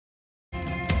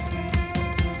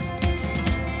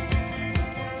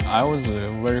I was a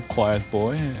very quiet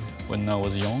boy when I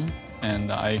was young,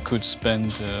 and I could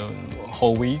spend a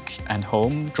whole week at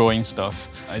home drawing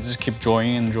stuff. I just keep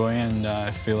drawing and drawing, and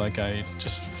I feel like I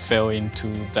just fell into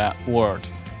that world.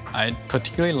 I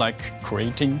particularly like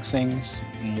creating things,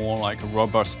 more like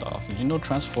robot stuff. You know,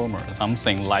 Transformers,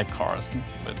 something like cars,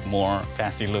 but more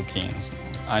fancy looking.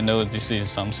 I know this is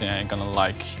something I'm gonna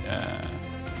like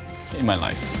in my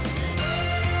life.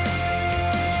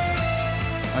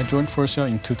 I joined Faurecian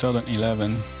in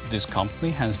 2011. This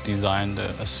company has designed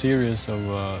a series of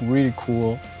really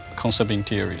cool concept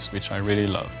interiors, which I really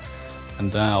love.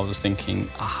 And then I was thinking,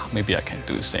 maybe I can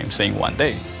do the same thing one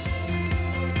day.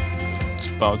 It's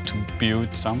about to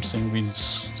build something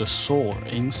with the soul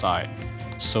inside,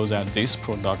 so that this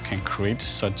product can create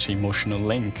such emotional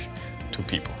link to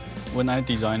people. When I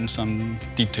design some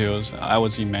details, I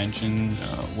was imagining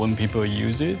when people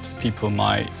use it, people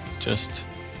might just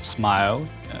smile.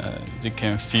 They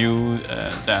can feel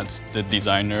that the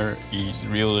designer is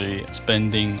really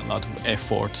spending a lot of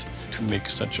effort to make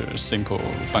such a simple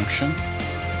function.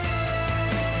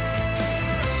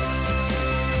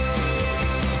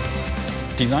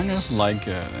 Designers like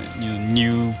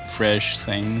new, fresh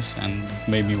things, and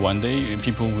maybe one day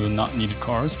people will not need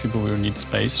cars, people will need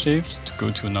spaceships to go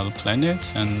to another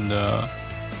planet, and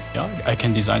yeah, I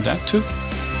can design that too.